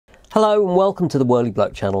Hello and welcome to the Whirly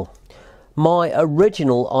Bloke channel. My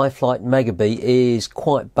original iFlight MegaBee is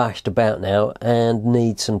quite bashed about now and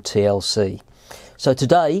needs some TLC. So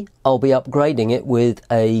today I'll be upgrading it with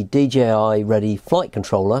a DJI ready flight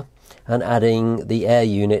controller and adding the Air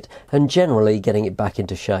Unit and generally getting it back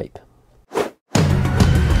into shape.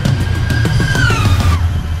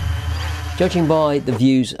 Judging by the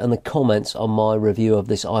views and the comments on my review of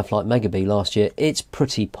this iFlight MegaBee last year, it's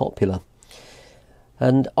pretty popular.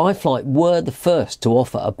 And iFlight were the first to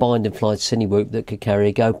offer a bind-and-fly cinewhoop that could carry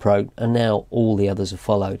a GoPro, and now all the others have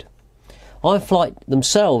followed. iFlight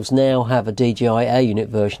themselves now have a DJI Air Unit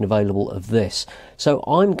version available of this, so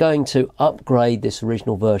I'm going to upgrade this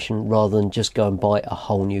original version rather than just go and buy a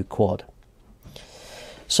whole new quad.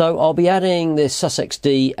 So I'll be adding this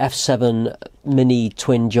Succex-D F7 mini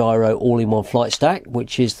twin gyro all-in-one flight stack,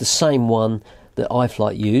 which is the same one that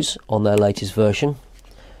iFlight use on their latest version.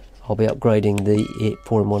 I'll be upgrading the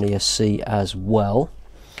 4-in-1 ESC as well,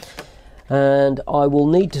 and I will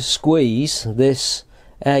need to squeeze this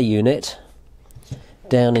Air Unit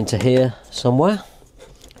down into here somewhere.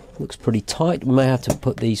 Looks pretty tight. We may have to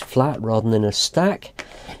put these flat rather than in a stack,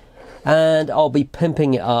 and I'll be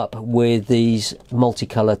pimping it up with these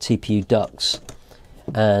multicolour TPU Ducts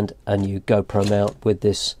and a new GoPro mount with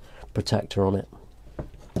this protector on it.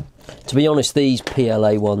 To be honest, these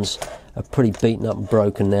PLA ones are pretty beaten up and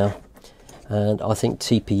broken now, and I think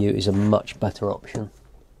TPU is a much better option.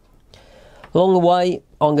 Along the way,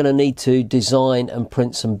 I'm going to need to design and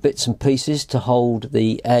print some bits and pieces to hold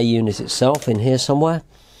the Air Unit itself in here somewhere,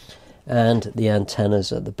 and the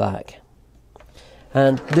antennas at the back.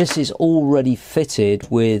 And this is already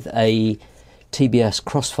fitted with a TBC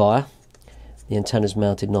CrossFire. The antenna's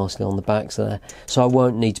mounted nicely on the backs there, so I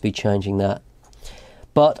won't need to be changing that.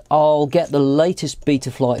 But I'll get the latest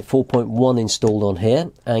Betaflight 4.1 installed on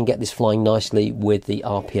here and get this flying nicely with the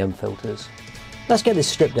RPM filters. Let's get this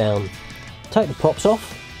stripped down. Take the props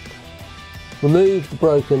off, remove the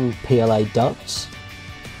broken PLA ducts,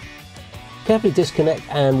 carefully disconnect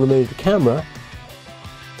and remove the camera,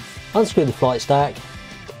 unscrew the flight stack,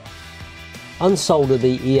 unsolder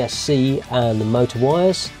the ESC and the motor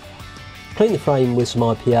wires, clean the frame with some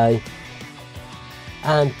IPA,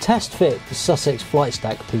 and test fit the Succex flight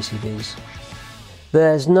stack PCBs.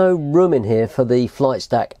 There's no room in here for the flight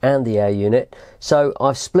stack and the Air Unit, so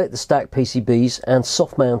I've split the stack PCBs and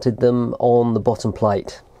soft mounted them on the bottom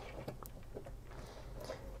plate.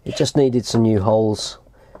 It just needed some new holes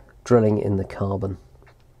drilling in the carbon.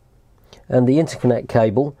 And the interconnect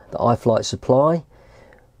cable that iFlight supply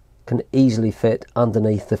can easily fit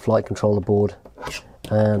underneath the flight controller board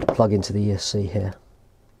and plug into the ESC here.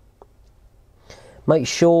 Make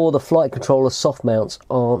sure the flight controller soft mounts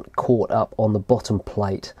aren't caught up on the bottom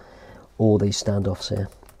plate or these standoffs here.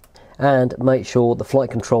 And make sure the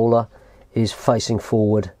flight controller is facing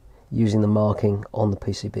forward using the marking on the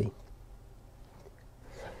PCB.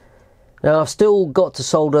 Now I've still got to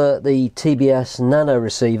solder the TBS nano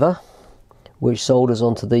receiver, which solders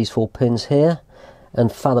onto these 4 pins here,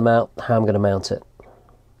 and fathom out how I'm going to mount it.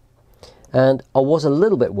 And I was a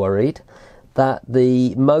little bit worried that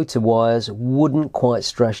the motor wires wouldn't quite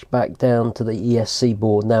stretch back down to the ESC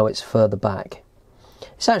board. Now it's further back.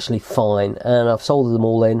 It's actually fine, and I've soldered them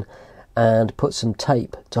all in and put some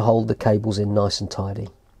tape to hold the cables in nice and tidy.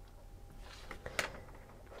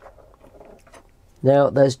 Now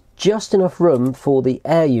there's just enough room for the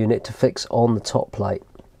Air Unit to fix on the top plate.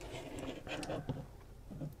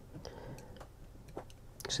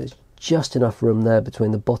 So there's just enough room there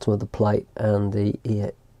between the bottom of the plate and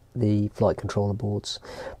the flight controller boards,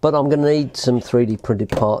 but I'm going to need some 3D printed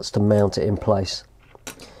parts to mount it in place,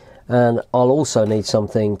 and I'll also need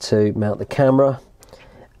something to mount the camera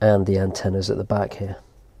and the antennas at the back here.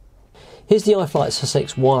 Here's the iFlight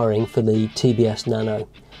Succex wiring for the TBS Nano.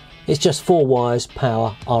 It's just 4 wires,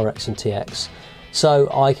 power, RX and TX,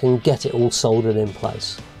 so I can get it all soldered in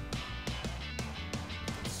place.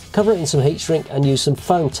 Cover it in some heat shrink and use some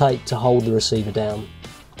foam tape to hold the receiver down.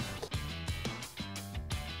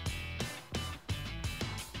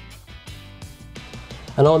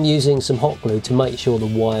 And I'm using some hot glue to make sure the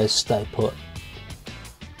wires stay put.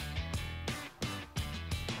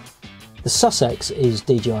 The Succex is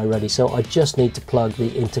DJI ready, so I just need to plug the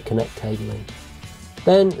interconnect cable in.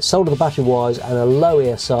 Then solder the battery wires and a low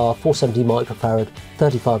ESR 470 microfarad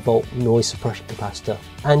 35 volt noise suppression capacitor,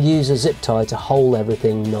 and use a zip tie to hold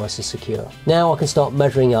everything nice and secure. Now I can start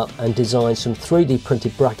measuring up and design some 3D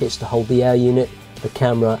printed brackets to hold the Air Unit, the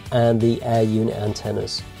camera and the Air Unit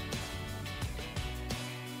antennas.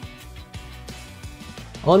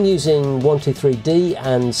 I'm using 123D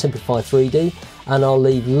and Simplify 3D, and I'll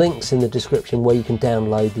leave links in the description where you can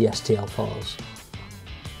download the STL files.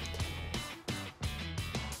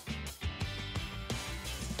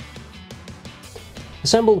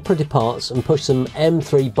 Assemble the printed parts and push some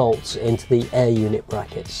M3 bolts into the air unit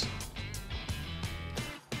brackets.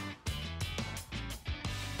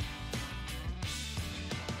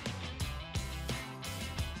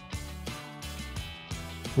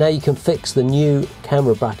 Now you can fix the new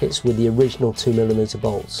camera brackets with the original 2mm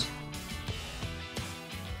bolts.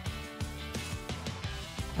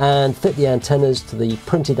 And fit the antennas to the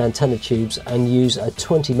printed antenna tubes and use a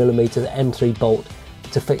 20mm M3 bolt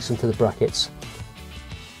to fix them to the brackets.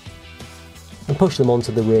 And push them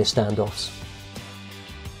onto the rear standoffs.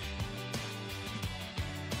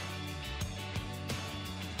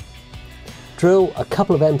 Drill a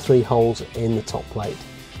couple of M3 holes in the top plate.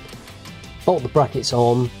 Bolt the brackets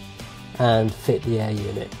on and fit the air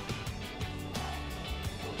unit.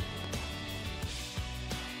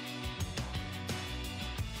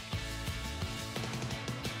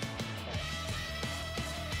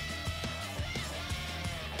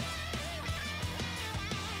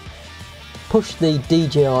 Push the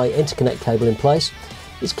DJI interconnect cable in place.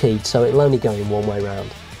 It's keyed so it'll only go in one way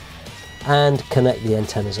round. And connect the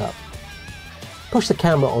antennas up. Push the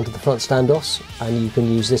camera onto the front standoffs and you can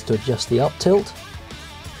use this to adjust the up tilt.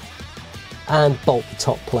 And bolt the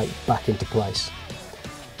top plate back into place.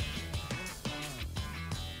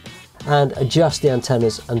 And adjust the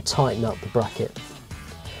antennas and tighten up the bracket.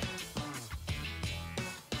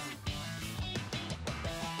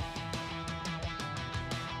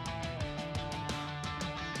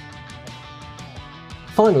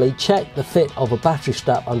 Finally, check the fit of a battery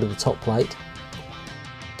strap under the top plate.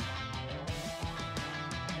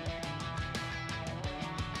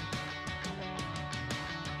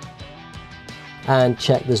 And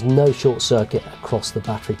check there's no short circuit across the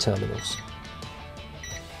battery terminals.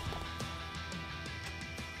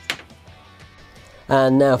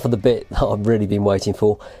 And now for the bit that I've really been waiting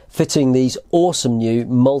for, fitting these awesome new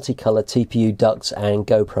multicolour TPU ducts and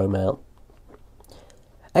GoPro mount.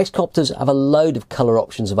 X-Copters have a load of colour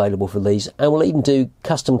options available for these and will even do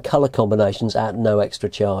custom colour combinations at no extra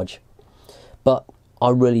charge. But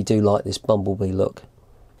I really do like this bumblebee look.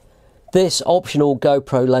 This optional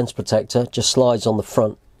GoPro lens protector just slides on the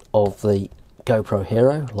front of the GoPro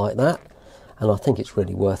Hero like that, and I think it's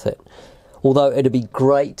really worth it. Although it'd be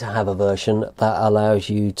great to have a version that allows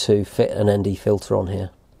you to fit an ND filter on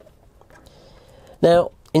here.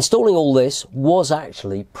 Now, installing all this was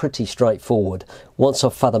actually pretty straightforward once I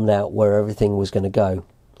fathomed out where everything was going to go.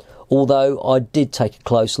 Although I did take a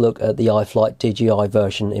close look at the iFlight DJI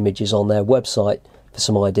version images on their website for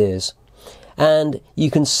some ideas. And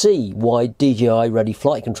you can see why DJI ready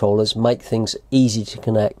flight controllers make things easy to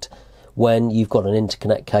connect when you've got an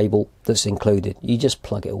interconnect cable that's included. You just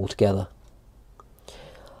plug it all together.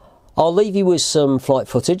 I'll leave you with some flight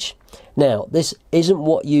footage. Now, this isn't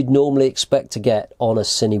what you'd normally expect to get on a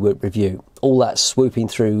cinewhoop review, all that swooping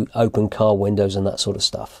through open car windows and that sort of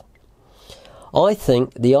stuff. I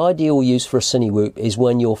think the ideal use for a cinewhoop is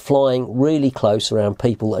when you're flying really close around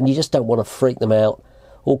people and you just don't want to freak them out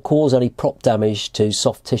or cause any prop damage to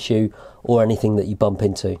soft tissue or anything that you bump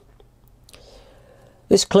into.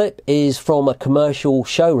 This clip is from a commercial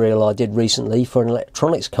show reel I did recently for an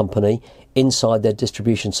electronics company inside their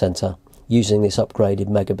distribution centre using this upgraded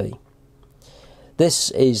MegaBee.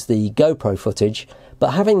 This is the GoPro footage,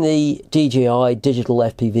 but having the DJI digital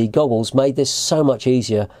FPV goggles made this so much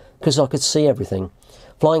easier because I could see everything.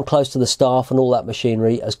 Flying close to the staff and all that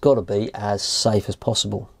machinery has got to be as safe as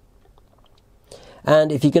possible.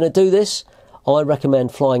 And if you're going to do this, I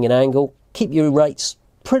recommend flying an angle, keep your rates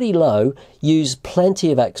pretty low, use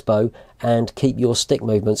plenty of expo and keep your stick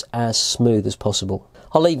movements as smooth as possible.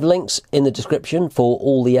 I'll leave links in the description for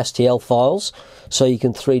all the STL files so you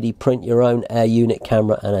can 3D print your own air unit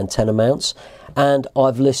camera and antenna mounts, and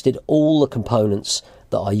I've listed all the components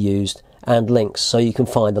that I used and links so you can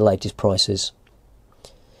find the latest prices.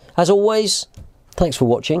 As always, thanks for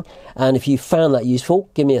watching, and if you found that useful,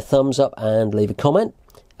 give me a thumbs up and leave a comment.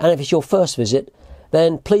 And if it's your first visit,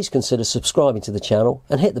 then please consider subscribing to the channel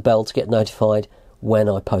and hit the bell to get notified when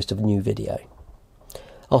I post a new video.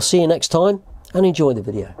 I'll see you next time and enjoy the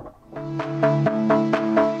video.